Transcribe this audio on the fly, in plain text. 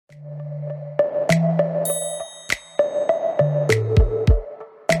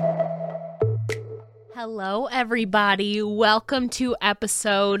Hello, everybody. Welcome to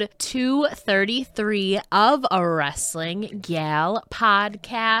episode 233 of a Wrestling Gal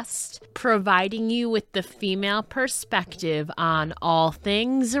podcast, providing you with the female perspective on all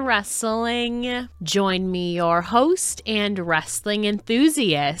things wrestling. Join me, your host and wrestling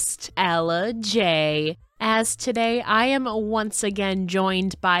enthusiast, Ella J. As today, I am once again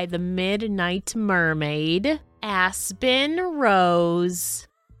joined by the Midnight Mermaid, Aspyn Rose.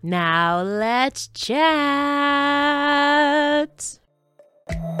 Now let's chat.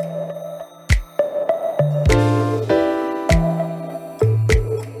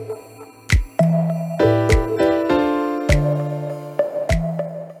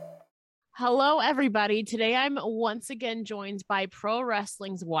 Hello, everybody. Today I'm once again joined by pro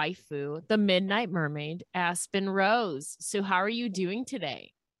wrestling's waifu, the Midnight Mermaid, Aspyn Rose. So how are you doing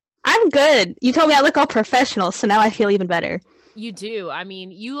today? I'm good. You told me I look all professional, so now I feel even better. You do. I mean,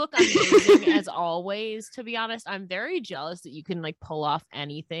 you look amazing as always, to be honest. I'm very jealous that you can pull off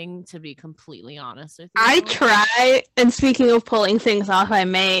anything, to be completely honest with you. I try, and speaking of pulling things off, I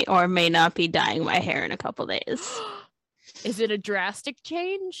may or may not be dyeing my hair in a couple days. Is it a drastic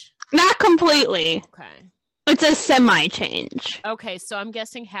change? Not completely. Okay. It's a semi-change. Okay, so I'm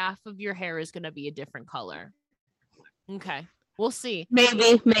guessing half of your hair is going to be a different color. Okay. We'll see.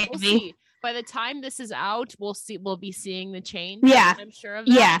 Maybe. We'll see. By the time this is out, we'll be seeing the change. Yeah. I'm sure of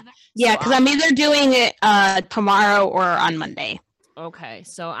that. Yeah, because I'm either doing it tomorrow or on Monday. Okay,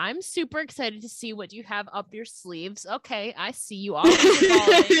 so I'm super excited to see what you have up your sleeves. Okay, I see you always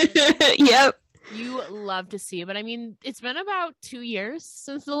evolving. Yep. You love to see it, but I mean, it's been about 2 years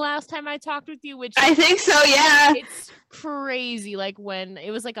since the last time I talked with you, which I think so, yeah. It's crazy, when it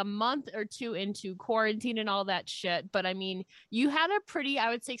was a month or two into quarantine and all that shit. But I mean, you had a pretty,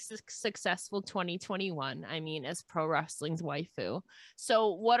 I would say, successful 2021. I mean, as pro wrestling's waifu.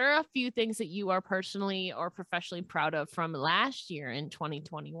 So what are a few things that you are personally or professionally proud of from last year in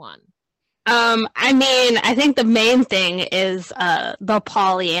 2021? I mean, I think the main thing is the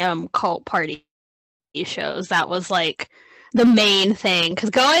Polyam cult party shows. That was the main thing,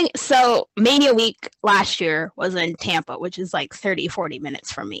 because so Mania week last year was in Tampa, which is 30-40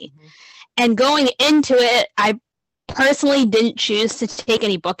 minutes from me. Mm-hmm. And going into it, I personally didn't choose to take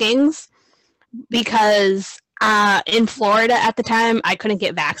any bookings because in Florida at the time I couldn't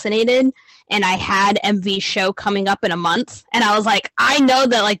get vaccinated, and I had MV's show coming up in a month, and I was I know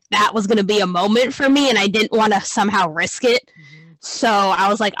that that was going to be a moment for me, and I didn't want to somehow risk it. Mm-hmm. So I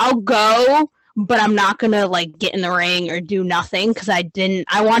was I'll go, but I'm not going to get in the ring or do nothing, because I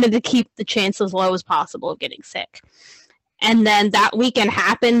wanted to keep the chance as low as possible of getting sick. And then that weekend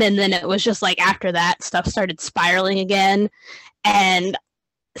happened, and then it was just after that, stuff started spiraling again. And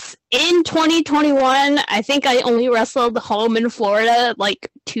in 2021, I think I only wrestled home in Florida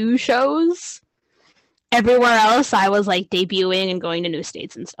 2 shows. Everywhere else, I was debuting and going to new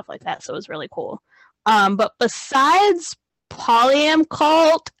states and stuff like that, so it was really cool. But besides Polyam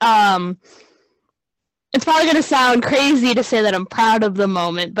Cult, it's probably going to sound crazy to say that I'm proud of the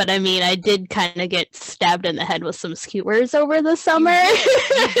moment, but I mean, I did kind of get stabbed in the head with some skewers over the summer.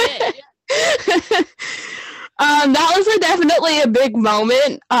 You did. That was definitely a big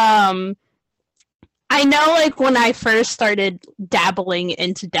moment. I know, when I first started dabbling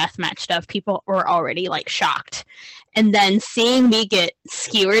into deathmatch stuff, people were already, shocked. And then seeing me get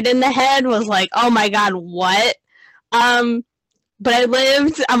skewered in the head was oh my god, what? But I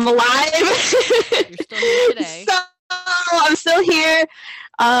lived. I'm alive. You're still here today. So I'm still here.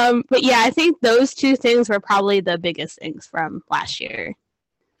 But yeah, I think those 2 things were probably the biggest things from last year.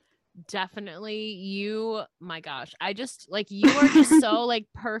 Definitely. My gosh, I just you are just so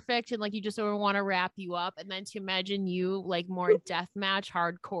perfect, and you just want to wrap you up, and then to imagine you more deathmatch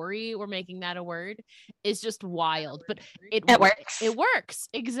hardcore, we're making that a word, is just wild. But it works. It works.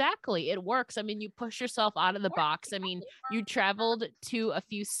 Exactly. It works. I mean, you push yourself out of the box. I mean, you traveled to a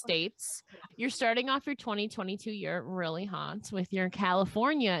few states. You're starting off your 2022 year really hot with your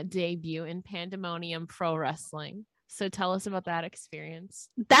California debut in Pandemonium Pro Wrestling. So tell us about that experience.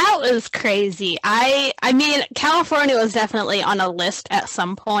 That was crazy. I mean, California was definitely on a list at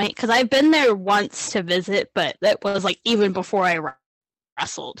some point, because I've been there once to visit, but that was even before I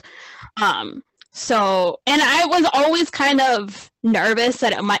wrestled. So, and I was always kind of nervous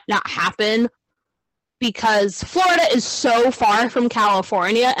that it might not happen, because Florida is so far from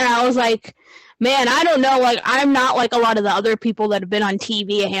California, and I was man, I don't know, I'm not a lot of the other people that have been on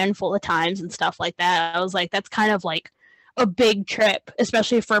TV a handful of times and stuff like that. I was that's kind of a big trip,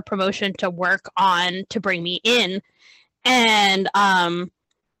 especially for a promotion to work on to bring me in. And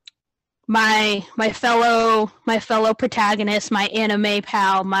my fellow protagonist, my anime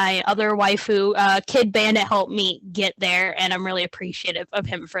pal, my other waifu, Kid Bandit helped me get there, and I'm really appreciative of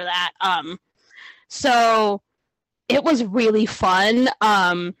him for that. So it was really fun.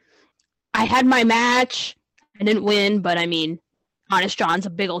 I had my match. I didn't win, but I mean, Honest John's a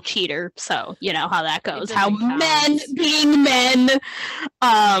big old cheater, so you know how that goes. How men being men.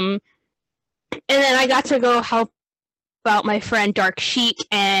 And then I got to go help out my friend Dark Sheik,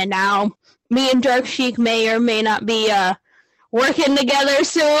 and now me and Dark Sheik may or may not be working together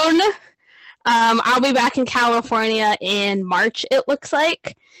soon. I'll be back in California in March, it looks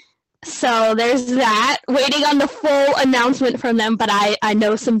like. So there's that. Waiting on the full announcement from them, but I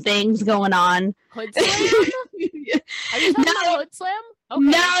know some things going on. Hood Slam? Are you talking about Hood Slam? Okay.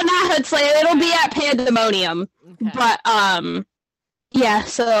 No, not Hood Slam. It'll be at Pandemonium. Okay. But yeah,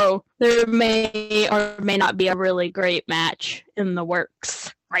 so there may or may not be a really great match in the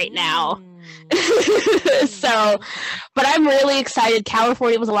works right now. So, but I'm really excited.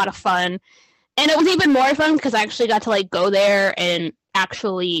 California was a lot of fun. And it was even more fun because I actually got to like go there and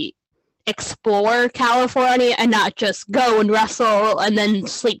actually explore California and not just go and wrestle and then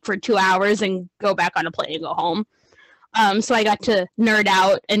sleep for 2 hours and go back on a plane and go home. So I got to nerd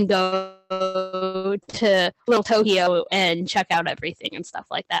out and go to Little Tokyo and check out everything and stuff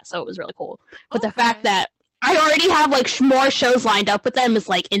like that. So it was really cool. But the fact that I already have like more shows lined up with them is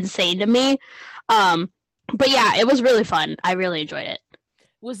like insane to me. But yeah, it was really fun. I really enjoyed it.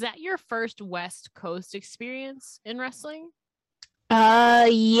 Was that your first West Coast experience in wrestling?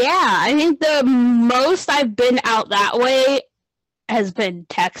 Yeah, I think the most I've been out that way has been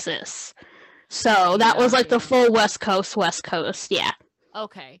Texas. So that was like the full West Coast, yeah.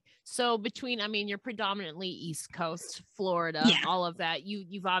 Okay. So between, I mean, you're predominantly East Coast, Florida, all of that.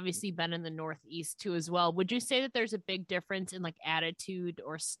 You've obviously been in the Northeast too as well. Would you say that there's a big difference in like attitude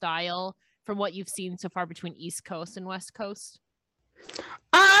or style from what you've seen so far between East Coast and West Coast?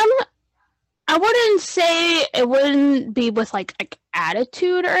 I wouldn't say it wouldn't be with like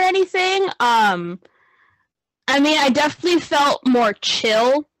attitude or anything. I mean, I definitely felt more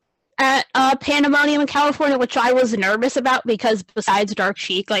chill at Pandemonium in California, which I was nervous about because besides Dark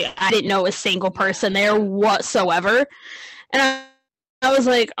Sheik, like I didn't know a single person there whatsoever. And I was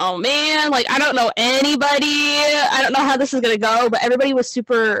like, oh man, like I don't know anybody. I don't know how this is gonna go, but everybody was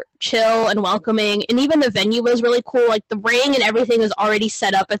super chill and welcoming, and even the venue was really cool. Like the ring and everything is already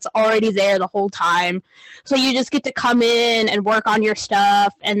set up; it's already there the whole time. So you just get to come in and work on your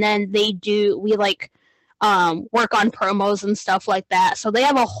stuff, and then we like work on promos and stuff like that. So they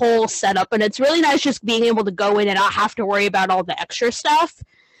have a whole setup, and it's really nice just being able to go in and not have to worry about all the extra stuff.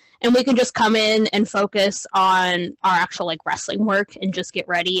 And we can just come in and focus on our actual like wrestling work and just get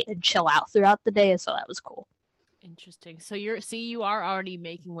ready and chill out throughout the day. So that was cool. Interesting. So you are already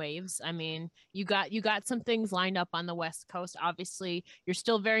making waves. I mean, you got some things lined up on the West Coast. Obviously, you're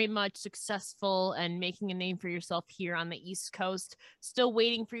still very much successful and making a name for yourself here on the East Coast. Still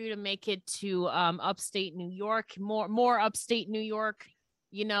waiting for you to make it to upstate New York, more upstate New York.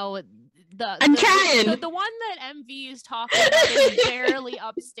 You know, I'm trying. The one that MV is talking about is barely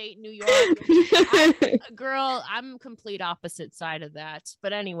upstate New York. Girl, I'm complete opposite side of that.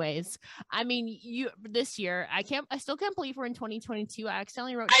 But anyways, I mean, this year, I still can't believe we're in 2022. I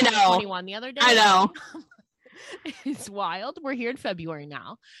accidentally wrote 2021 the other day. I know. It's wild. We're here in February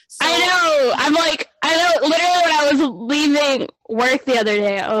now. So, I know. I know. Literally, when I was leaving work the other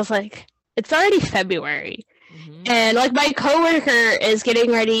day, I was like, it's already February. And like my coworker is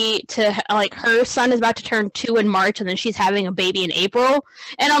getting ready to like her son is about to turn 2 in March, and then she's having a baby in April.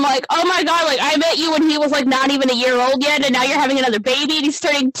 And I'm like, oh my god, like I met you when he was like not even a year old yet, and now you're having another baby and he's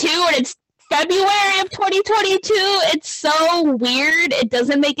turning 2, and it's February of 2022. It's so weird. It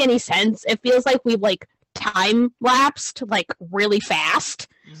doesn't make any sense. It feels like we've like time lapsed like really fast.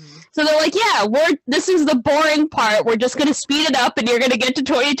 So they're like, yeah, this is the boring part. We're just gonna speed it up, and you're gonna get to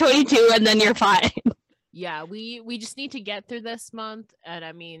 2022, and then you're fine. Yeah, we just need to get through this month. And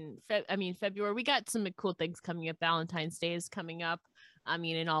I mean, February, we got some cool things coming up. Valentine's Day is coming up. I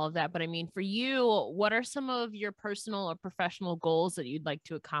mean, and all of that. But I mean, for you, what are some of your personal or professional goals that you'd like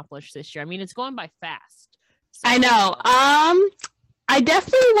to accomplish this year? I mean, it's going by fast. So, I know. I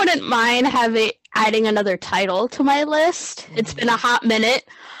definitely wouldn't mind adding another title to my list. It's been a hot minute.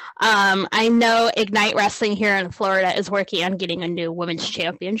 I know Ignite Wrestling here in Florida is working on getting a new women's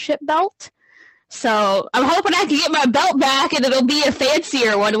championship belt. So I'm hoping I can get my belt back, and it'll be a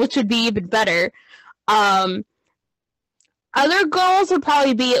fancier one, which would be even better. Other goals would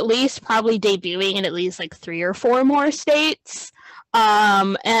probably be debuting in at least like 3 or 4 more states.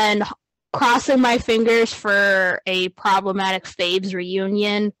 And crossing my fingers for a problematic faves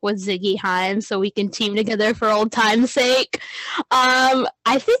reunion with Ziggy Himes so we can team together for old time's sake. I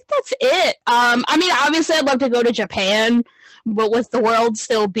think that's it. I mean, obviously I'd love to go to Japan, but with the world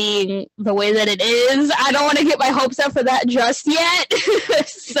still being the way that it is, I don't want to get my hopes up for that just yet.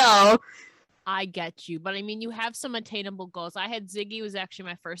 So I get you, but I mean, you have some attainable goals. I had Ziggy was actually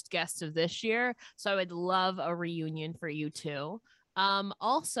my first guest of this year, so I would love a reunion for you too.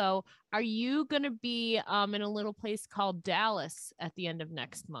 Also, are you gonna be in a little place called Dallas at the end of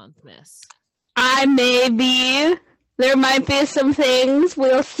next month, Miss? I may be. There might be some things.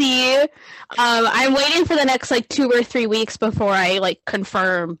 We'll see. I'm waiting for the next like 2 or 3 weeks before I like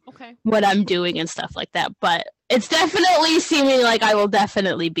confirm what I'm doing and stuff like that. But it's definitely seeming like I will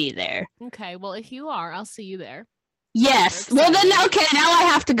definitely be there. Okay, well, if you are, I'll see you there. Yes. Well, then, okay, now I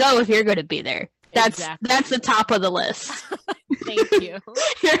have to go if you're going to be there. That's the top of the list. Thank you.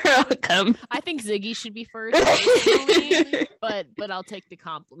 You're welcome. I think Ziggy should be first, personally, but I'll take the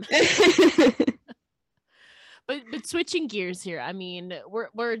compliment. But switching gears here, I mean,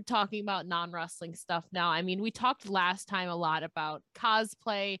 we're talking about non-wrestling stuff now. I mean, we talked last time a lot about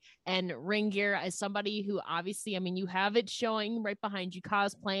cosplay and ring gear. As somebody who obviously, I mean, you have it showing right behind you,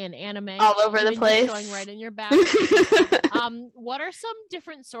 cosplay and anime all over the place, showing right in your back. What are some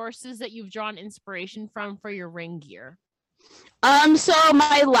different sources that you've drawn inspiration from for your ring gear? So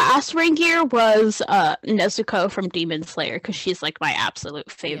my last ring gear was Nezuko from Demon Slayer because she's like my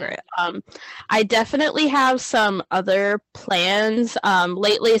absolute favorite. Yeah. I definitely have some other plans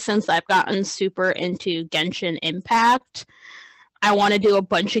lately since I've gotten super into Genshin Impact. I want to do a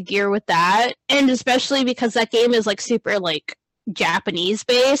bunch of gear with that, and especially because that game is like super like Japanese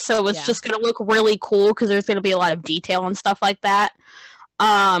based, so it's just gonna look really cool because there's gonna be a lot of detail and stuff like that.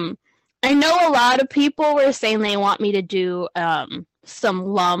 I know a lot of people were saying they want me to do some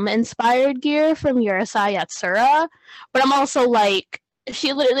Lum-inspired gear from Urusei Yatsura, but I'm also like,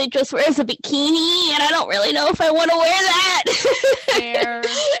 she literally just wears a bikini, and I don't really know if I want to wear that. Fair.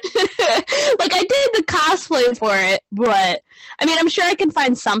 Like, I did the cosplay for it, but, I mean, I'm sure I can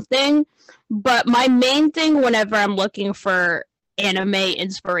find something, but my main thing whenever I'm looking for anime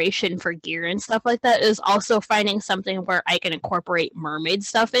inspiration for gear and stuff like that is also finding something where I can incorporate mermaid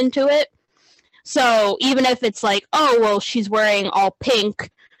stuff into it. So even if it's like, oh, well, she's wearing all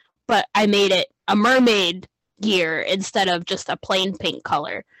pink, but I made it a mermaid gear instead of just a plain pink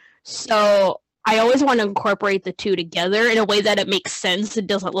color. So I always want to incorporate the two together in a way that it makes sense. It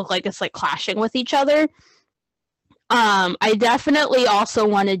doesn't look like it's like clashing with each other. I definitely also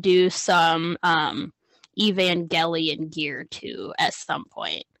want to do some Evangelion gear too at some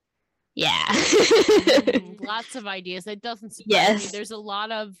point. Yeah. Lots of ideas. It doesn't surprise me. There's a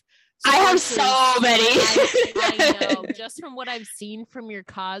lot of I have so many. I know, just from what I've seen from your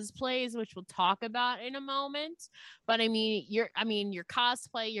cosplays, which we'll talk about in a moment. But I mean, your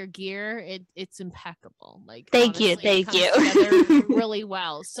cosplay, your gear, it's impeccable. Like, thank you. Really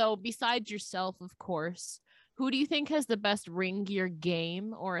well. So besides yourself, of course, who do you think has the best ring gear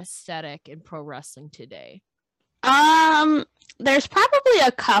game or aesthetic in pro wrestling today? There's probably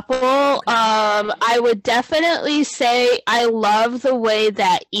a couple. I would definitely say I love the way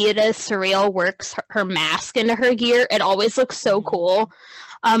that Ida Surreal works her mask into her gear. It always looks so cool.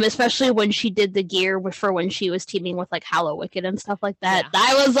 Especially when she did the gear for when she was teaming with like Hallow Wicked and stuff like that. Yeah.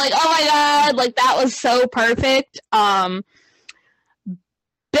 I was like, oh my god, like that was so perfect.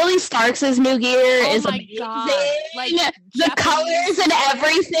 Billy Starks' new gear is amazing. Like, the colors and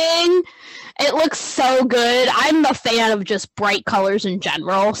everything. It looks so good. I'm a fan of just bright colors in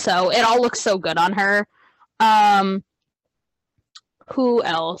general, so it all looks so good on her. Who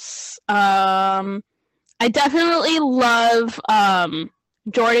else? I definitely love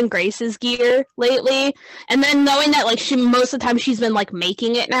Jordan Grace's gear lately, and then knowing that like most of the time she's been like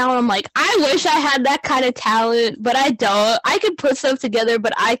making it now, I'm like, I wish I had that kind of talent, but I don't. I could put stuff together,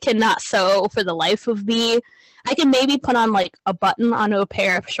 but I cannot sew for the life of me. I can maybe put on like a button on a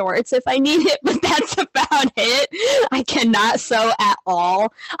pair of shorts if I need it, but that's about it. I cannot sew at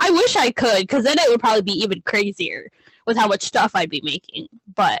all. I wish I could, because then it would probably be even crazier with how much stuff I'd be making.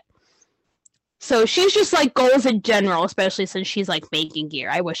 But so she's just like goals in general, especially since she's like making gear.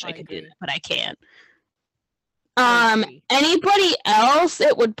 I wish I could do that, but I can't. Anybody else?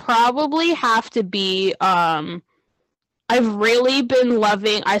 It would probably have to be. I've really been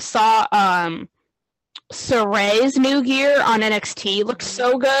loving. I saw Saray's new gear on NXT looks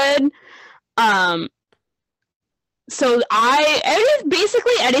so good. So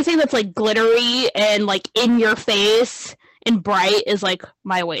basically anything that's like glittery and like in your face and bright is like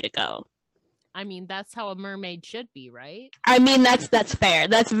my way to go. I mean, that's how a mermaid should be, right? I mean, that's fair.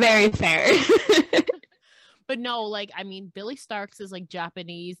 That's very fair. But no, like, I mean, Billy Starks is like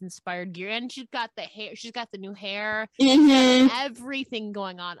Japanese inspired gear, and she's got the hair, she's got the new hair, everything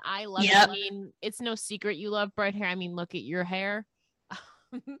going on. I love it. I mean, it's no secret you love bright hair. I mean, look at your hair.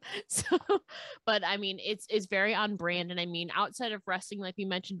 So, but I mean, it's very on brand. And I mean, outside of wrestling, like we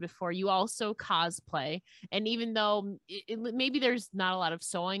mentioned before, you also cosplay. And even though maybe there's not a lot of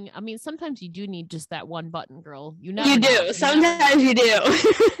sewing, I mean, sometimes you do need just that one button, girl. You do. Sometimes you do.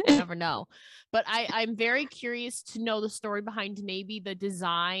 You never know. But I'm very curious to know the story behind maybe the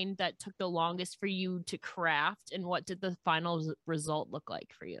design that took the longest for you to craft, and what did the final result look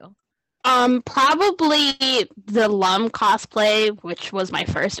like for you? Probably the Lum cosplay, which was my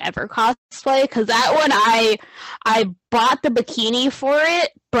first ever cosplay, because that one I bought the bikini for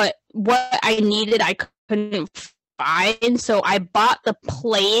it, but what I needed I couldn't find, so I bought the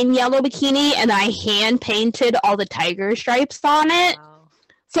plain yellow bikini and I hand painted all the tiger stripes on it. Wow.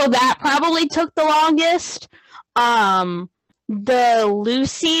 So that probably took the longest. The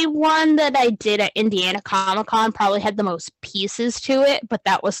Lucy one that I did at Indiana Comic-Con probably had the most pieces to it, but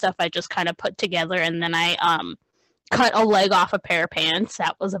that was stuff I just kind of put together, and then I cut a leg off a pair of pants.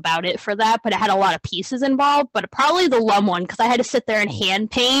 That was about it for that, but it had a lot of pieces involved. But probably the Lum one, because I had to sit there and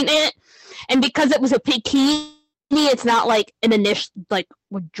hand paint it, and because it was a bikini, it's not like an initial, like,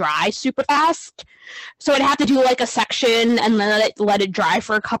 would dry super fast. So I'd have to do like a section and then let it dry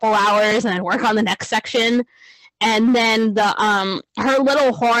for a couple hours and then work on the next section. And then the her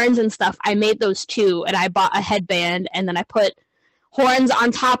little horns and stuff, I made those too, and I bought a headband, and then I put horns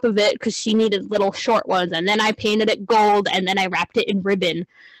on top of it because she needed little short ones, and then I painted it gold, and then I wrapped it in ribbon.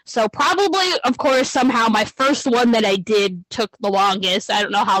 So probably, of course, somehow my first one that I did took the longest. I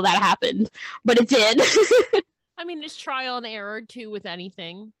don't know how that happened, but it did. I mean, it's trial and error too with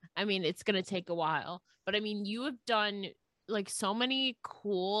anything. I mean, it's gonna take a while, but I mean, you have done like so many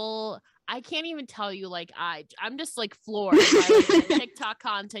cool. I can't even tell you. Like, I'm just like floored by like, your TikTok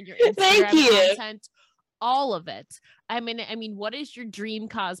content, your Instagram content, all of it. I mean, what is your dream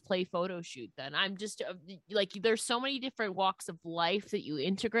cosplay photo shoot then? I'm just like, there's so many different walks of life that you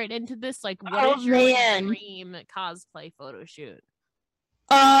integrate into this. Like, what is your dream cosplay photo shoot?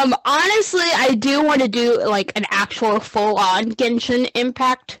 Honestly, I do want to do like an actual full-on Genshin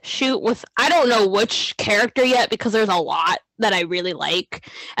Impact shoot with, I don't know which character yet because there's a lot that I really like,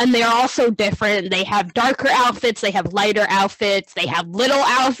 and they're also different. They have darker outfits, they have lighter outfits, they have little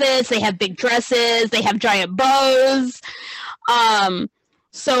outfits, they have big dresses, they have giant bows.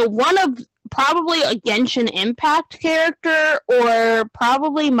 So one of probably a Genshin Impact character, or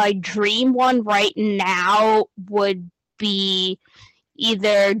probably my dream one right now would be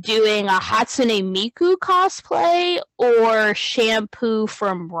either doing a Hatsune Miku cosplay or Shampoo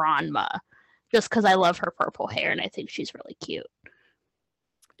from Ranma, just because I love her purple hair and I think she's really cute.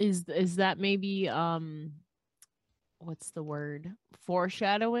 Is that maybe what's the word?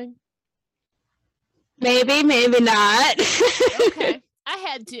 Foreshadowing? Maybe not. Okay, I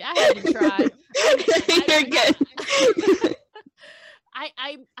had to try. You're good.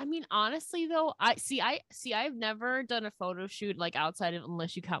 I mean, honestly though, I've never done a photo shoot like outside of,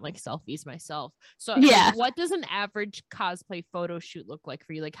 unless you count like selfies myself. So yeah, like, what does an average cosplay photo shoot look like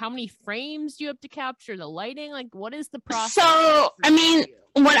for you? Like, how many frames do you have to capture? The lighting, like, what is the process? So I mean,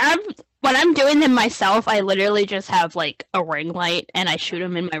 when I'm doing them myself, I literally just have like a ring light and I shoot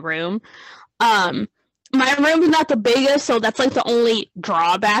them in my room. My room is not the biggest, so that's like the only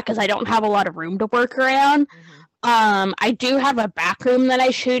drawback, is I don't have a lot of room to work around. I do have a back room that I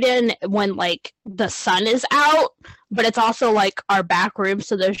shoot in when like the sun is out, but it's also like our back room,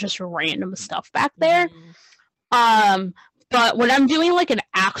 so there's just random stuff back there. But when I'm doing like an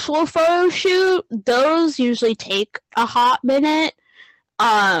actual photo shoot, those usually take a hot minute.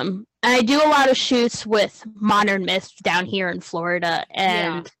 And I do a lot of shoots with Modern Myth down here in Florida,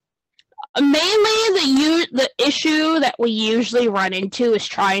 and mainly the issue that we usually run into is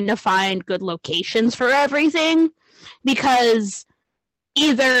trying to find good locations for everything, because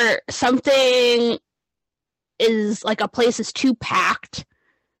either something is like, a place is too packed,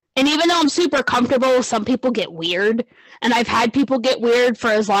 and even though I'm super comfortable, some people get weird, and I've had people get weird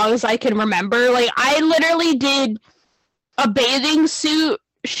for as long as I can remember. Like, I literally did a bathing suit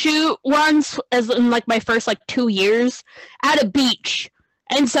shoot once, as in like my first like 2 years, at a beach.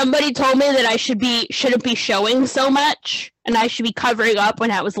 And somebody told me that I shouldn't be showing so much, and I should be covering up, when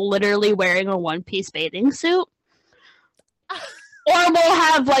I was literally wearing a one-piece bathing suit. Or we'll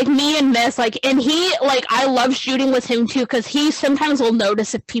have like me and Miss, like, and he, like, I love shooting with him too, because he sometimes will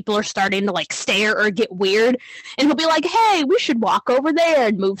notice if people are starting to like stare or get weird, and he'll be like, hey, we should walk over there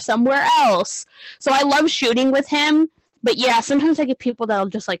and move somewhere else. So I love shooting with him. But yeah, sometimes I get people that'll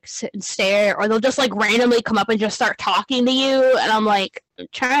just like sit and stare, or they'll just like randomly come up and just start talking to you, and I'm like, I'm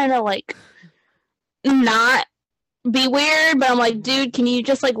trying to like not be weird, but I'm like, dude, can you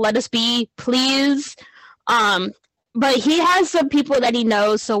just like let us be, please? But he has some people that he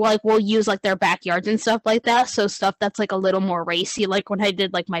knows, so like we'll use like their backyards and stuff like that. So stuff that's like a little more racy, like when I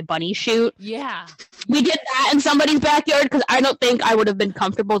did like my bunny shoot. Yeah. We did that in somebody's backyard because I don't think I would have been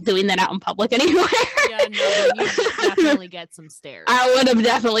comfortable doing that out in public anywhere. Yeah, no, you definitely get some stares. I would have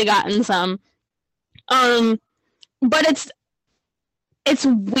definitely gotten some. But it's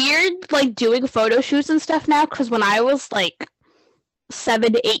weird like doing photo shoots and stuff now, because when I was like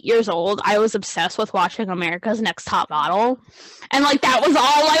 7 to 8 years old, I was obsessed with watching America's Next Top Model, and like that was all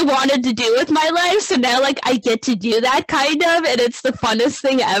I wanted to do with my life. So now like I get to do that kind of, and it's the funnest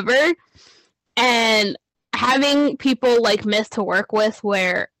thing ever. And having people like Myth to work with,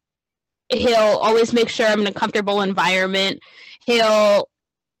 where he'll always make sure I'm in a comfortable environment. He'll,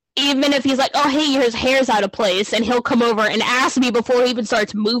 even if he's like, oh hey, your hair's out of place, and he'll come over and ask me before he even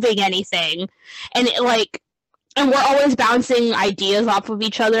starts moving anything, and it, like, and we're always bouncing ideas off of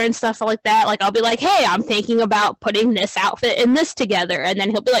each other and stuff like that. Like, I'll be like, hey, I'm thinking about putting this outfit and this together. And then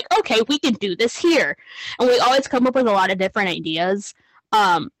he'll be like, okay, we can do this here. And we always come up with a lot of different ideas.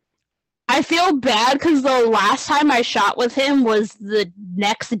 I feel bad because the last time I shot with him was the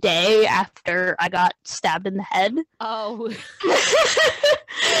next day after I got stabbed in the head. Oh.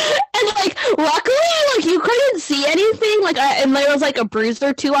 And like, luckily, like, you couldn't see anything. Like, and there was like a bruise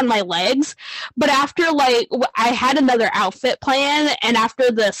or two on my legs. But after like, I had another outfit plan, and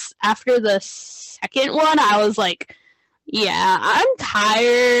after the second one, I was like, yeah, I'm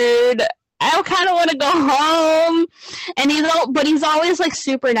tired. I kind of want to go home. And he's always like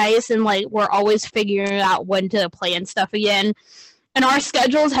super nice, and like we're always figuring out when to plan stuff again. And our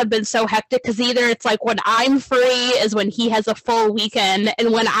schedules have been so hectic because either it's like when I'm free is when he has a full weekend,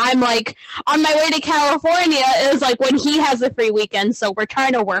 and when I'm like on my way to California is like when he has a free weekend. So we're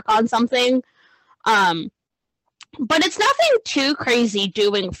trying to work on something. But it's nothing too crazy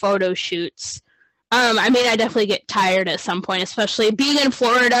doing photo shoots. I mean, I definitely get tired at some point, especially being in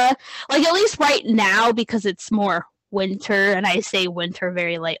Florida. Like, at least right now, because it's more winter, and I say winter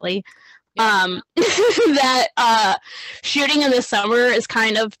very lightly. Yeah. That shooting in the summer is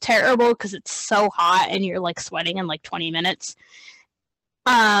kind of terrible because it's so hot and you're like sweating in like 20 minutes.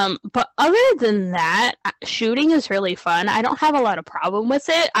 But other than that, shooting is really fun. I don't have a lot of problem with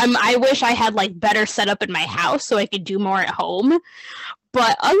it. I wish I had like better setup in my house so I could do more at home.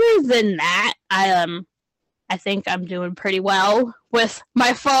 But other than that, I think I'm doing pretty well with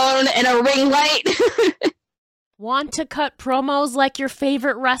my phone and a ring light. Want to cut promos like your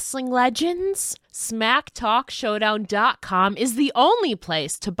favorite wrestling legends? SmackTalkShowdown.com is the only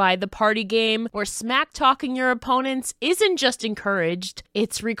place to buy the party game where smack talking your opponents isn't just encouraged,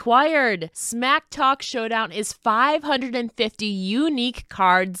 it's required. Smack Talk Showdown is 550 unique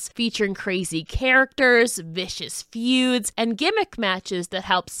cards featuring crazy characters, vicious feuds, and gimmick matches that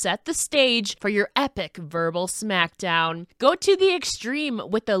help set the stage for your epic verbal smackdown. Go to the extreme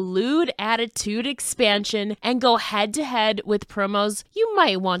with the Lewd Attitude expansion and go head-to-head with promos you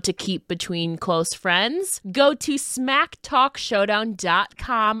might want to keep between close friends. Go to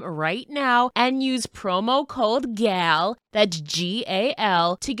SmackTalkShowdown.com right now and use promo code GAL, that's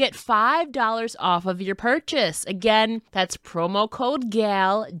GAL, to get $5 off of your purchase. Again, that's promo code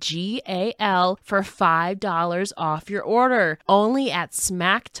GAL, GAL, for $5 off your order. Only at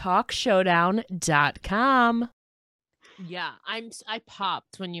SmackTalkShowdown.com. Yeah, I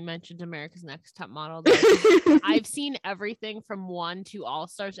popped when you mentioned America's Next Top Model. I've seen everything from 1 to All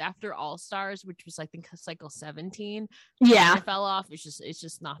Stars. After All Stars, which was I think cycle 17, yeah, I fell off. It's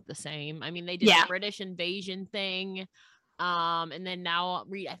just not the same. I mean, they did the British invasion thing, and then now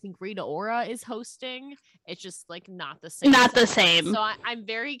I think Rita Ora is hosting. It's just like not the same. Not the same. So I'm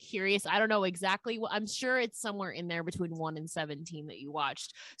very curious. I don't know exactly what. I'm sure it's somewhere in there between 1 and 17 that you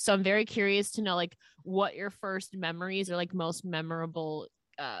watched. So I'm very curious to know like what your first memories or like most memorable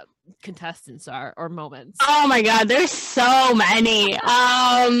contestants are or moments. Oh my god, there's so many.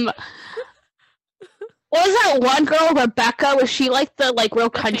 What was that one girl, Rebecca? Was she like the like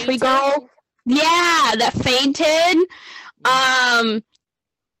real country girl? Yeah, that fainted.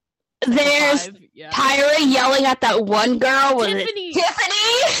 There's Yeah. Tyra yelling at that one girl. Was Tiffany. it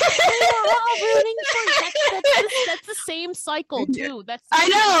Tiffany? They were all rooting for that's the same cycle too. I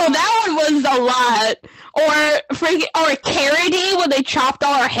know that one was a lot. Or Carity when they chopped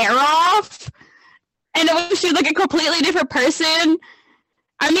all her hair off, and it was she was like a completely different person.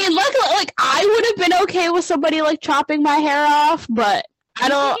 I mean, look, like I would have been okay with somebody like chopping my hair off, but I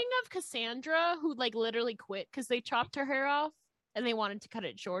don't. Thinking of Cassandra, who like literally quit because they chopped her hair off and they wanted to cut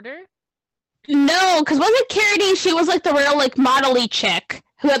it shorter. No, because wasn't Carity? She was like the real like model-y chick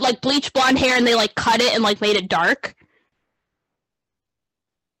who had like bleach blonde hair, and they like cut it and like made it dark.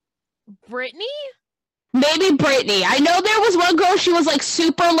 Brittany? Maybe Brittany. I know there was one girl, she was like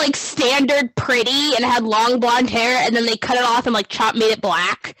super like standard pretty and had long blonde hair, and then they cut it off and like made it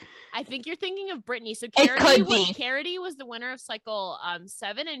black. I think you're thinking of Brittany. So Carity was the winner of cycle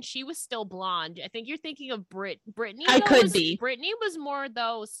 7, and she was still blonde. I think you're thinking of Brittany. Brittany was more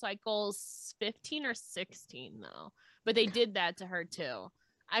though cycles 15 or 16 though, but they did that to her too.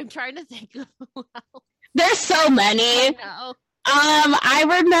 I'm trying to think of who else. There's so many. I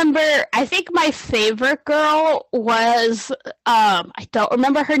remember, I think my favorite girl was, I don't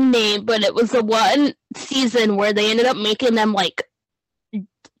remember her name, but it was the one season where they ended up making them, like,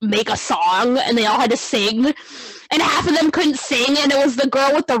 make a song, and they all had to sing, and half of them couldn't sing, and it was the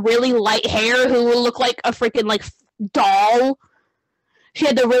girl with the really light hair who looked like a freaking, like, doll. She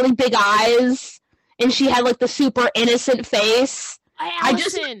had the really big eyes, and she had, like, the super innocent face.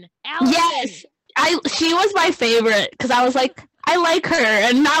 Allison! Yes! She was my favorite, because I was like, I like her,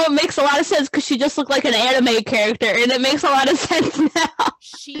 and now it makes a lot of sense because she just looked like an anime character, and it makes a lot of sense now.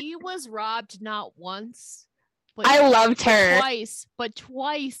 She was robbed not once, but I loved her.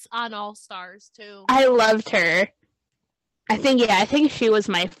 Twice on All Stars too. I loved her. I think she was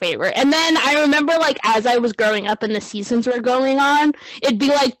my favorite. And then I remember, like, as I was growing up and the seasons were going on, it'd be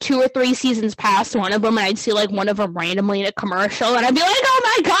like 2 or 3 seasons past one of them, and I'd see like one of them randomly in a commercial, and I'd be like, "Oh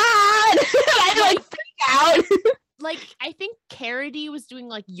my god!" I'd like freak out. Like, I think Carity was doing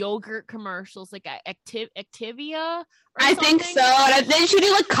like yogurt commercials, like Activia. I think so. And then she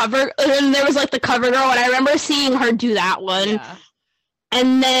did like cover, and there was like the cover girl, and I remember seeing her do that one. Yeah.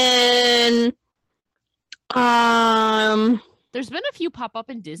 And then, there's been a few pop up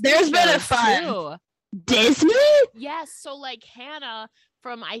in Disney. There's been a fun too. Disney. Yes. So like Hannah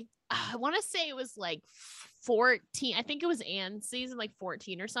from I want to say it was like 14. I think it was Anne's season, like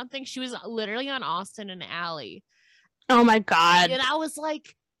 14 or something. She was literally on Austin and Ally. Oh my god. And I was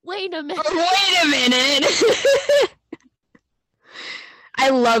like, wait a minute. I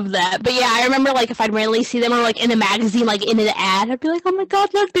love that. But yeah, I remember like if I'd randomly see them or like in a magazine, like in an ad, I'd be like, oh my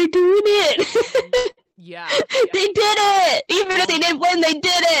god, look, they're doing it. Yeah. They did it. Even if they didn't win, they did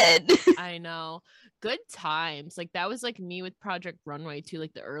it. I know. Good times. Like that was like me with Project Runway too,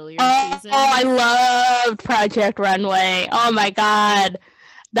 like the earlier season. Oh, I loved Project Runway. Oh my god.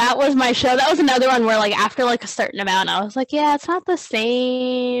 That was my show. That was another one where, like, after, like, a certain amount, I was like, yeah, it's not the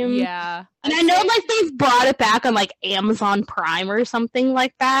same. Yeah. And I know, like, they've brought it back on, like, Amazon Prime or something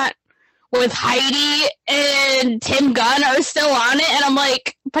like that, with Heidi and Tim Gunn are still on it, and I'm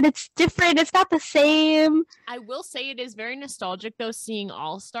like, but it's different. It's not the same. I will say it is very nostalgic, though, seeing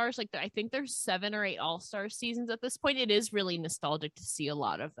All-Stars. Like, I think there's 7 or 8 All-Star seasons at this point. It is really nostalgic to see a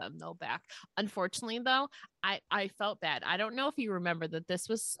lot of them, though, back. Unfortunately, though, I felt bad. I don't know if you remember that this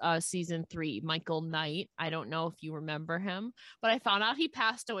was season 3, Michael Knight. I don't know if you remember him, but I found out he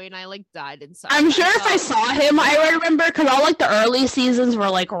passed away, and I, like, died inside. I'm sure if I saw him, I remember, because all, like, the early seasons were,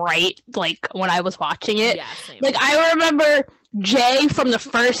 like, right, like, when I was watching it. Yeah, same. Like, I remember Jay from the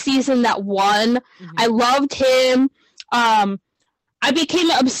first season that won. Mm-hmm. I loved him. I became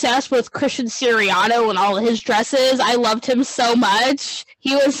obsessed with Christian Siriano and all of his dresses. I loved him so much.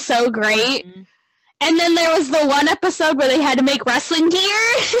 He was so great. Mm-hmm. And then there was the one episode where they had to make wrestling gear.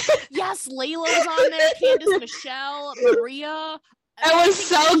 Yes, Layla's on there, Candice Michelle, Maria. It was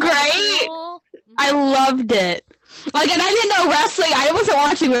so great. Mm-hmm. I loved it. Like, and I didn't know wrestling. I wasn't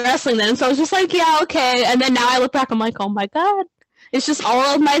watching wrestling then, so I was just like, yeah, okay. And then now I look back, I'm like, oh my god. It's just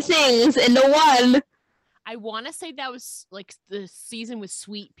all of my things into one. I want to say that was, like, the season with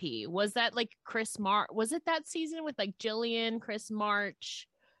Sweet Pea. Was that, like, Chris March? Was it that season with, like, Jillian, Chris March?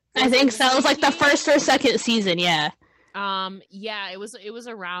 I think so. It was, like, the first or second season, yeah. Yeah, it was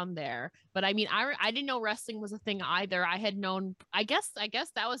around there. But I mean, I didn't know wrestling was a thing either. I had known, I guess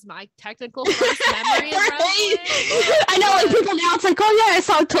that was my technical first memory of wrestling. I know, like, people now, it's like, oh yeah, I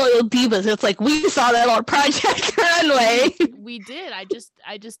saw Total Divas. It's like, we saw that on Project Runway. We did. I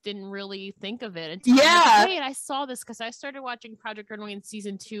just didn't really think of it until wait, I saw this because I started watching Project Runway in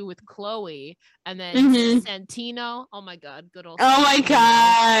season 2 with Chloe, and then Santino. Oh my god, good old. Oh my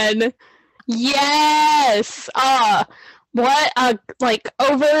god. Yes. Like,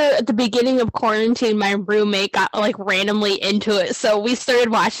 over at the beginning of quarantine, my roommate got, like, randomly into it, so we started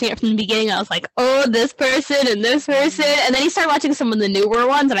watching it from the beginning. I was like, oh, this person and this person, and then he started watching some of the newer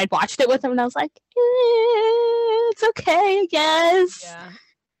ones, and I watched it with him, and I was like, it's okay, I guess. Yeah.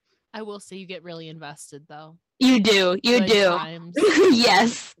 I will say you get really invested, though. You do. Good times.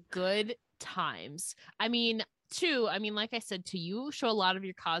 Yes. Good times. I mean, like I said, you show a lot of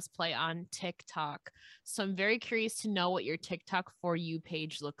your cosplay on TikTok. So I'm very curious to know what your TikTok For You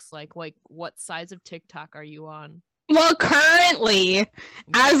page looks like. Like, what size of TikTok are you on? Well, currently,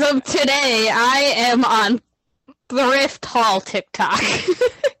 as of today, I am on Thrift Haul TikTok.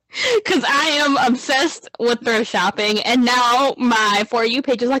 Because I am obsessed with thrift shopping, and now my For You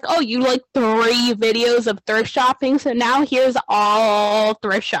page is like, oh, you like 3 videos of thrift shopping, so now here's all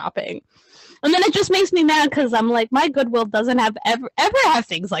thrift shopping. And then it just makes me mad because I'm like, my Goodwill doesn't have ever have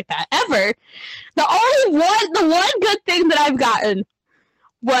things like that, ever. The one good thing that I've gotten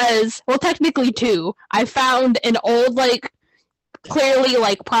was, well, technically 2. I found an old, like, clearly,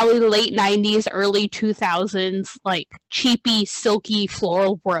 like, probably late 90s, early 2000s, like, cheapy, silky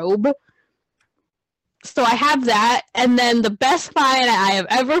floral robe. So I have that, and then the best find I have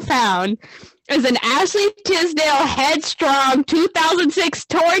ever found is an Ashley Tisdale Headstrong 2006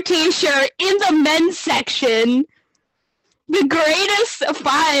 tour t-shirt in the men's section. The greatest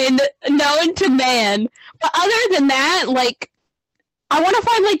find known to man. But other than that, like, I want to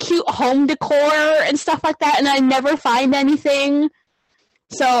find, like, cute home decor and stuff like that, and I never find anything.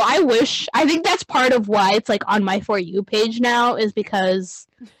 So I think that's part of why it's, like, on my For You page now, is because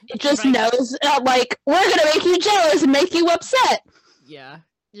it just knows, like, we're going to make you jealous and make you upset. Yeah.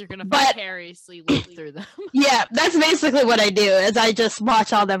 You're going to vicariously live through them. Yeah, that's basically what I do, is I just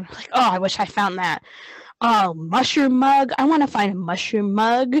watch all them, like, oh, I wish I found that. Oh, mushroom mug. I want to find a mushroom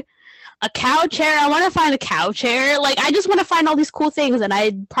mug. A cow chair. I want to find a cow chair. Like, I just want to find all these cool things, and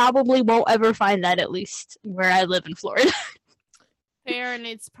I probably won't ever find that, at least where I live in Florida. Fair, and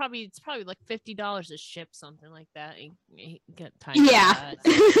it's probably like $50 to ship something like that. You get time. Yeah.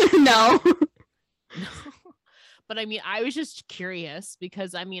 No. But I mean, I was just curious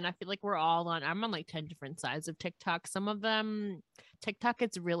because I mean, I feel like I'm on like 10 different sides of TikTok. Some of them, TikTok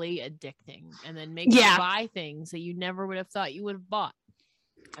gets really addicting and then makes you buy things that you never would have thought you would have bought.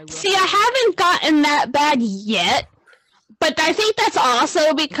 See, I haven't gotten that bad yet, but I think that's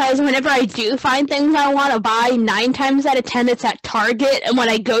also because whenever I do find things I want to buy, 9 times out of 10 it's at Target, and when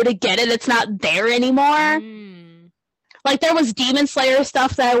I go to get it, it's not there anymore. Like, there was Demon Slayer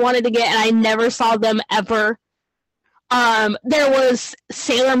stuff that I wanted to get, and I never saw them ever. There was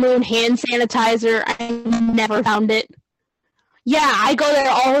Sailor Moon hand sanitizer. I never found it. Yeah, I go there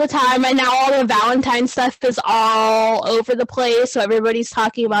all the time, and now all the Valentine stuff is all over the place, so everybody's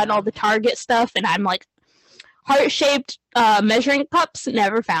talking about all the Target stuff, and I'm like, heart-shaped measuring cups,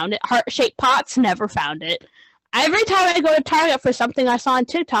 never found it. Heart-shaped pots, never found it. Every time I go to Target for something I saw on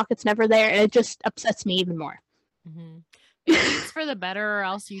TikTok, it's never there, and it just upsets me even more. Mm-hmm. Maybe it's for the better, or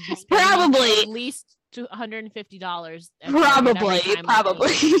else you'd be spending at least $150. Probably.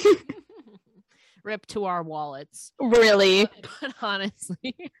 Rip to our wallets. Really? But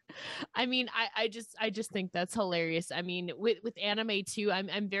honestly, I mean, I just think that's hilarious. I mean, with anime too,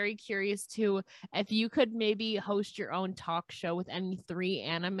 I'm very curious too, if you could maybe host your own talk show with any 3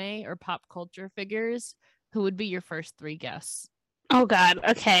 anime or pop culture figures, who would be your first 3 guests? Oh God.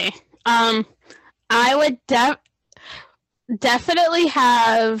 Okay. I would definitely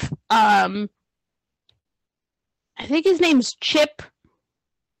have I think his name's Chip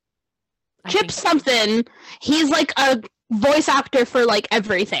something. He's like a voice actor for like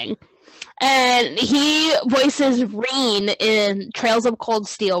everything. And he voices Reen in Trails of Cold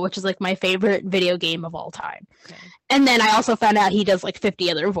Steel, which is like my favorite video game of all time. Okay. And then I also found out he does like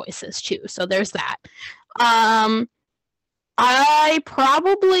 50 other voices too. So there's that. I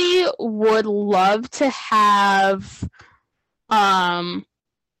probably would love to have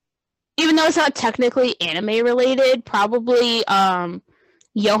even though it's not technically anime related, probably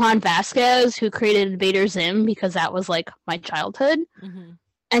Johann Vasquez, who created Invader Zim, because that was like my childhood. Mm-hmm.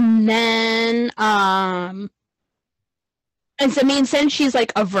 And then And so, I mean, since she's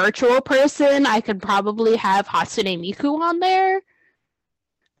like a virtual person, I could probably have Hatsune Miku on there.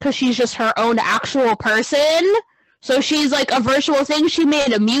 Because she's just her own actual person. So she's like a virtual thing. She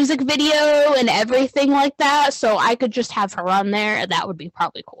made a music video and everything like that. So I could just have her on there, and that would be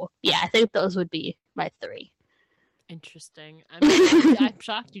probably cool. Yeah, I think those would be my 3. Interesting. I'm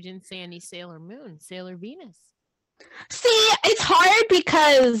shocked you didn't say any Sailor Moon, Sailor Venus. See, it's hard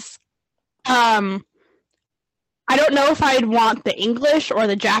because I don't know if I'd want the English or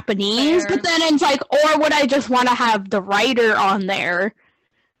the Japanese, but then it's like, or would I just want to have the writer on there?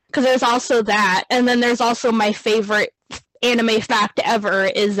 Because there's also that, and then there's also my favorite anime fact ever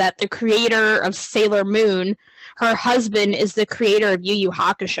is that the creator of Sailor Moon, her husband is the creator of Yu Yu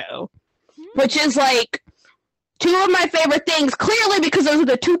Hakusho, which is like 2 of my favorite things, clearly because those are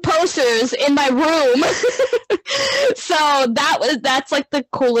the 2 posters in my room. So that's like the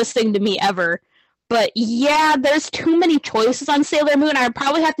coolest thing to me ever. But yeah, there's too many choices on Sailor Moon. I'd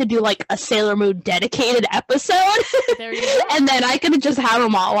probably have to do like a Sailor Moon dedicated episode. There you go. And then I could just have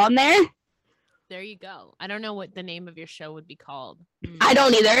them all on there. There you go. I don't know what the name of your show would be called. I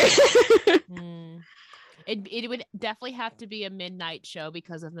don't either. It would definitely have to be a midnight show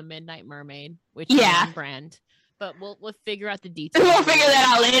because of the Midnight Mermaid, which is on brand. But we'll figure out the details. We'll figure that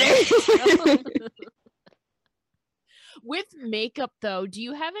out later. With makeup though, do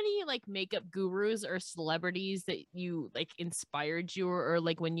you have any like makeup gurus or celebrities that you like inspired you or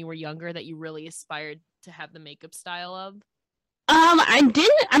like when you were younger that you really aspired to have the makeup style of? I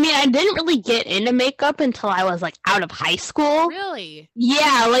didn't really get into makeup until I was like out of high school. Really?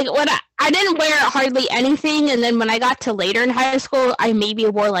 Yeah, like when I didn't wear hardly anything, and then when I got to later in high school, I maybe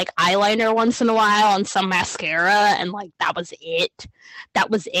wore like eyeliner once in a while and some mascara, and like that was it. That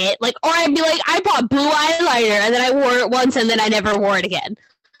was it. Like, or I'd be like, I bought blue eyeliner, and then I wore it once, and then I never wore it again.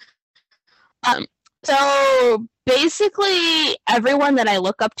 So basically, everyone that I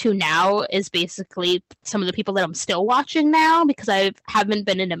look up to now is basically some of the people that I'm still watching now because I haven't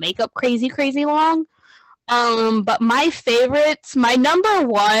been into makeup crazy long. But my favorites, my number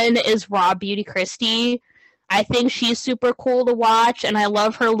 1 is Raw Beauty Christie. I think she's super cool to watch, and I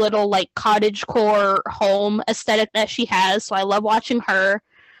love her little like cottagecore home aesthetic that she has. So I love watching her.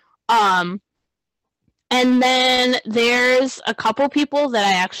 And then there's a couple people that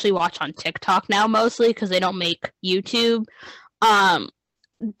I actually watch on TikTok now mostly because they don't make YouTube.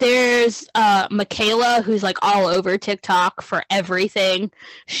 There's Michaela, who's like all over TikTok for everything.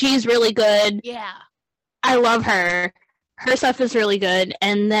 She's really good. Yeah. I love her. Her stuff is really good.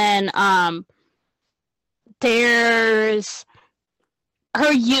 And then there's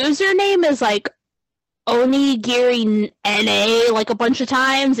her username is like Onigiri NA like a bunch of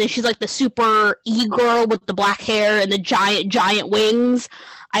times, and she's like the super e-girl with the black hair and the giant wings.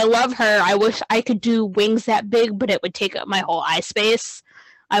 I love her. I wish I could do wings that big, but it would take up my whole eye space.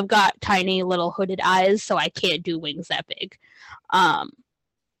 I've got tiny little hooded eyes, so I can't do wings that big. But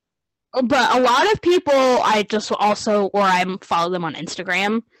a lot of people I just also, or I follow them on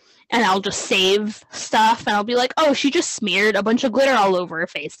Instagram, and I'll just save stuff, and I'll be like, oh, she just smeared a bunch of glitter all over her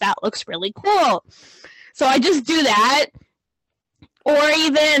face. That looks really cool. So I just do that. Or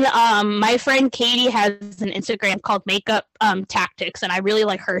even my friend Katie has an Instagram called Makeup Tactics, and I really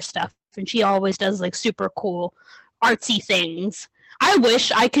like her stuff. And she always does like super cool artsy things. I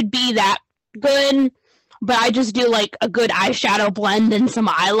wish I could be that good, but I just do like a good eyeshadow blend and some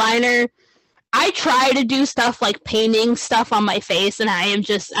eyeliner. I try to do stuff like painting stuff on my face, and I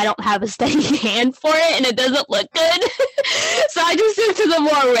don't have a steady hand for it, and it doesn't look good. So I just stick to the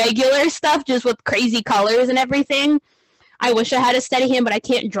more regular stuff, just with crazy colors and everything. I wish I had a steady hand, but I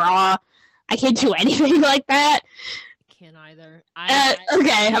can't draw. I can't do anything like that. I can't either.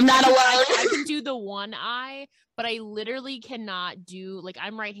 Okay, I'm not alone. I can do the one eye, but I literally cannot do, like,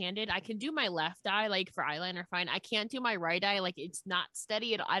 I'm right-handed. I can do my left eye, like, for eyeliner, fine. I can't do my right eye. Like, it's not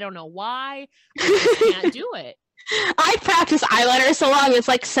steady. I don't know why. I just can't do it. I practice eyeliner so long, it's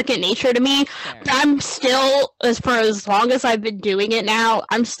like second nature to me. Fair. But I'm still, as long as I've been doing it now,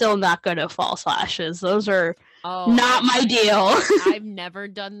 I'm still not good at false lashes. Those are not my deal. I've never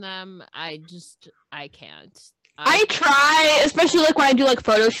done them. I can't. I try, especially like when I do like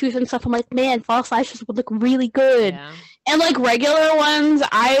photo shoots and stuff. I'm like, man, false lashes would look really good. Yeah. And like regular ones,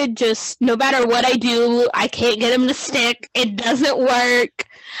 I just, no matter what I do, I can't get them to stick. It doesn't work.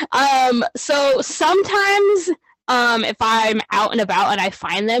 So sometimes, if I'm out and about and I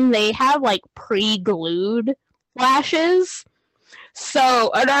find them, they have like pre-glued lashes. So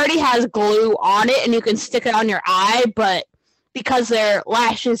it already has glue on it, and you can stick it on your eye, but because they're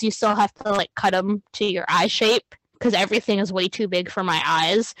lashes, you still have to like cut them to your eye shape because everything is way too big for my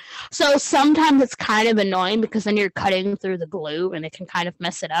eyes. So sometimes it's kind of annoying because then you're cutting through the glue and it can kind of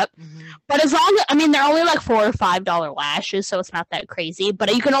mess it up. But as long as, I mean, they're only like $4 or $5 lashes, so it's not that crazy.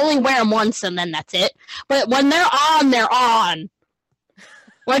 But you can only wear them once and then that's it. But when they're on, they're on.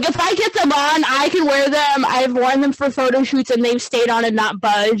 Like, if I get them on, I can wear them. I've worn them for photo shoots, and they've stayed on and not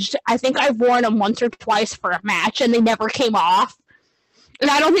budged. I think I've worn them once or twice for a match, and they never came off.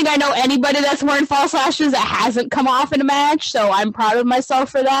 And I don't think I know anybody that's worn false lashes that hasn't come off in a match, so I'm proud of myself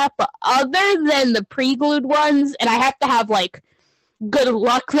for that. But other than the pre-glued ones, and I have to have, like, good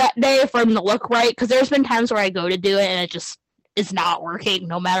luck that day for them to look right, because there's been times where I go to do it, and it just is not working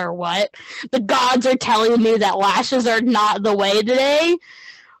no matter what. The gods are telling me that lashes are not the way today.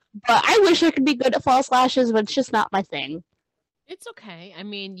 But I wish I could be good at false lashes, but it's just not my thing. It's okay. I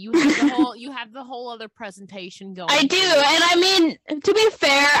mean, you have the whole other presentation going. I do, and I mean, to be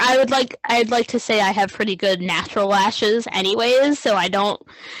fair, I'd like to say I have pretty good natural lashes anyways, so I'm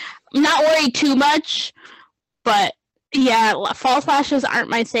not worried too much. But yeah, false lashes aren't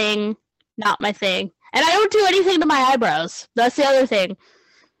my thing, not my thing. And I don't do anything to my eyebrows. That's the other thing.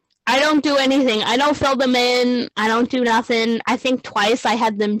 I don't do anything. I don't fill them in. I don't do nothing. I think twice I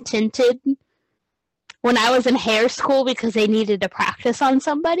had them tinted when I was in hair school because they needed to practice on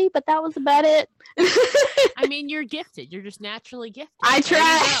somebody, but that was about it. I mean, you're gifted. You're just naturally gifted. I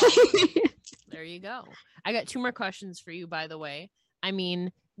try. There you go. I got 2 more questions for you, by the way. I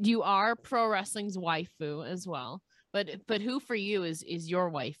mean, you are pro wrestling's waifu as well, but who for you is your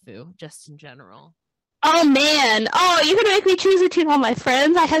waifu, just in general? Oh man! Oh, you're gonna make me choose between all my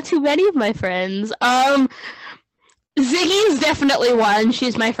friends. I have too many of my friends. Ziggy's definitely one.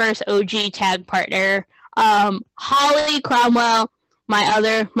 She's my first OG tag partner. Holly Cromwell,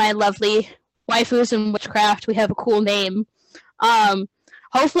 my lovely waifus in witchcraft. We have a cool name.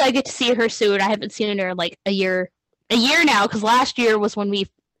 Hopefully I get to see her soon. I haven't seen her in like a year now, because last year was when we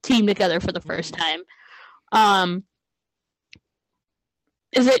teamed together for the first time.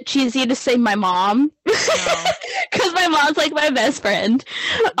 Is it cheesy to say my mom? No. Because my mom's like my best friend.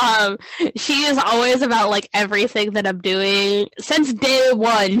 She is always about like everything that I'm doing. Since day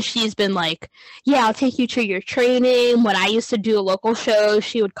one, she's been like, yeah, I'll take you to your training. When I used to do local shows,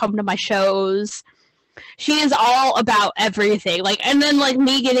 she would come to my shows. She is all about everything. Like, and then like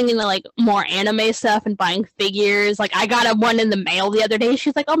me getting into like more anime stuff and buying figures. Like, I got one in the mail the other day.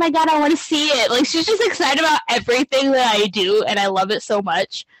 She's like, oh my god, I want to see it. Like, she's just excited about everything that I do, and I love it so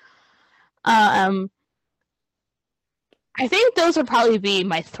much. I think those would probably be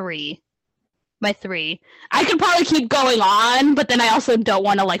my three. I could probably keep going on, but then I also don't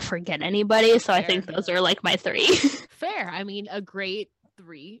want to like forget anybody, so I think those are like my 3. Fair. I mean, a great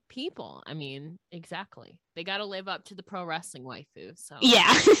 3 people. I mean, exactly. They got to live up to the pro wrestling waifu. So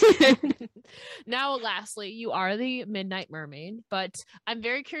yeah. Now, lastly, you are the Midnight Mermaid, but I'm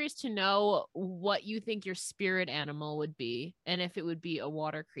very curious to know what you think your spirit animal would be, and if it would be a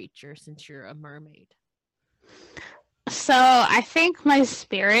water creature since you're a mermaid. So I think my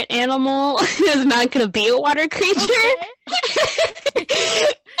spirit animal is not going to be a water creature. Okay.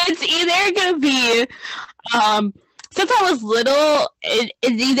 It's either going to be, since I was little, it's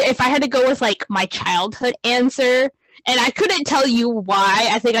either, if I had to go with like my childhood answer, and I couldn't tell you why,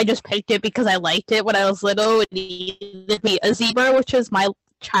 I think I just picked it because I liked it when I was little, it would either be a zebra, which is my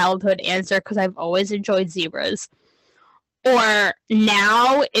childhood answer because I've always enjoyed zebras, or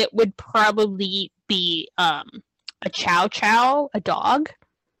now it would probably be a chow chow, a dog,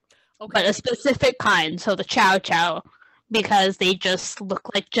 okay, but a specific kind. So the chow chow, because they just look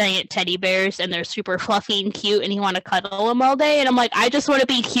like giant teddy bears and they're super fluffy and cute, and you want to cuddle them all day. And I'm like, I just want to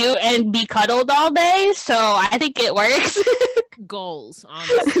be cute and be cuddled all day. So I think it works. Goals,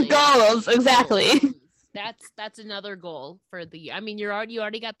 honestly. Goals, exactly. Goals. That's another goal for the. I mean, you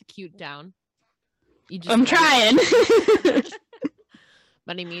already got the cute down. I'm trying.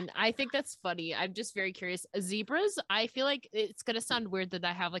 But I mean, I think that's funny. I'm just very curious. Zebras, I feel like it's gonna sound weird that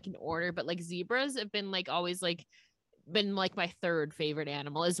I have like an order, but like zebras have been like always like been like my 3rd favorite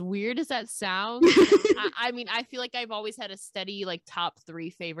animal. As weird as that sounds, I mean, I feel like I've always had a steady like top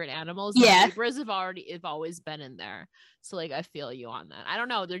 3 favorite animals. Yeah, zebras have always been in there. So like, I feel you on that. I don't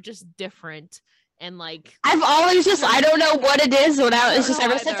know, they're just different. And like, I've always just, I don't know what it is. It's just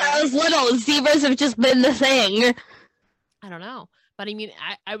ever since I was little, zebras have just been the thing. I don't know. But I mean,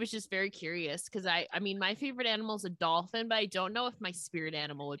 I was just very curious because I mean, my favorite animal is a dolphin, but I don't know if my spirit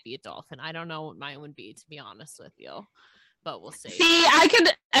animal would be a dolphin. I don't know what mine would be, to be honest with you. But we'll see. See,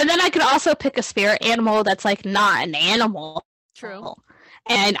 I could also pick a spirit animal that's like not an animal. True.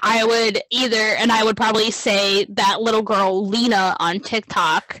 And I would probably say that little girl Lena on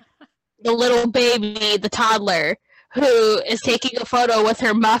TikTok, the little baby, the toddler. who is taking a photo with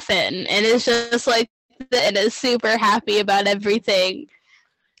her muffin and is just like and is super happy about everything.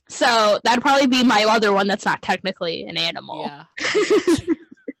 So that'd probably be my other one that's not technically an animal. Yeah.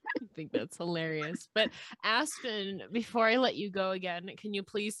 I think that's hilarious. But Aspyn, before I let you go again, can you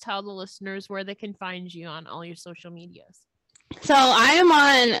please tell the listeners where they can find you on all your social medias? So I am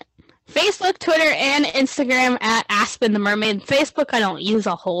on Facebook, Twitter, and Instagram at Aspyn the Mermaid. Facebook I don't use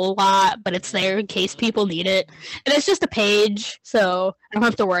a whole lot, but it's there in case people need it. And it's just a page, so I don't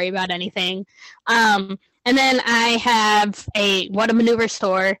have to worry about anything. And then I have a What a Maneuver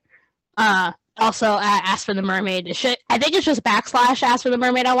store, also at Aspyn the Mermaid. I think it's just / Aspyn the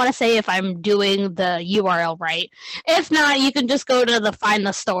Mermaid, I want to say, if I'm doing the URL right. If not, you can just go to find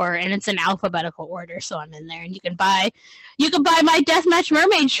the store, and it's in alphabetical order, so I'm in there, and you can buy my Deathmatch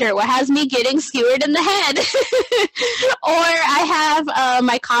Mermaid shirt, what has me getting skewered in the head. Or I have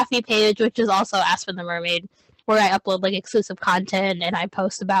my coffee page, which is also Aspyn the Mermaid, where I upload like exclusive content, and I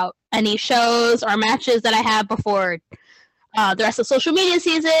post about any shows or matches that I have before the rest of social media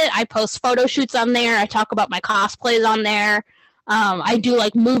sees it. I post photo shoots on there. I talk about my cosplays on there. I do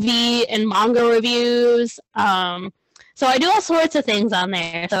like movie and manga reviews. So I do all sorts of things on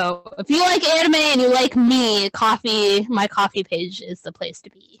there. So if you like anime and you like me, my coffee page is the place to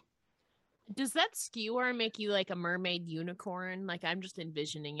be. Does that skewer make you like a mermaid unicorn? Like, I'm just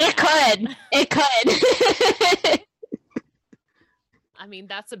envisioning it. It could. I mean,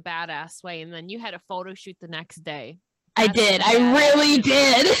 that's a badass way. And then you had a photo shoot the next day. I did. I really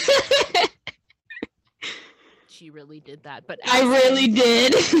did. She really did that. But I really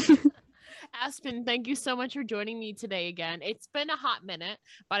did. Aspyn, thank you so much for joining me today again. It's been a hot minute,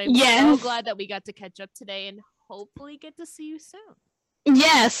 but I'm so glad that we got to catch up today and hopefully get to see you soon.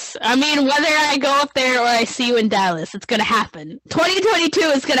 Yes. I mean, whether I go up there or I see you in Dallas, it's going to happen. 2022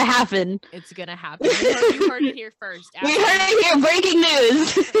 is going to happen. It's going to happen. You heard it here first. Aspyn. We heard it here. Breaking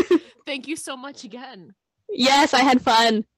news. Thank you so much again. Yes, I had fun.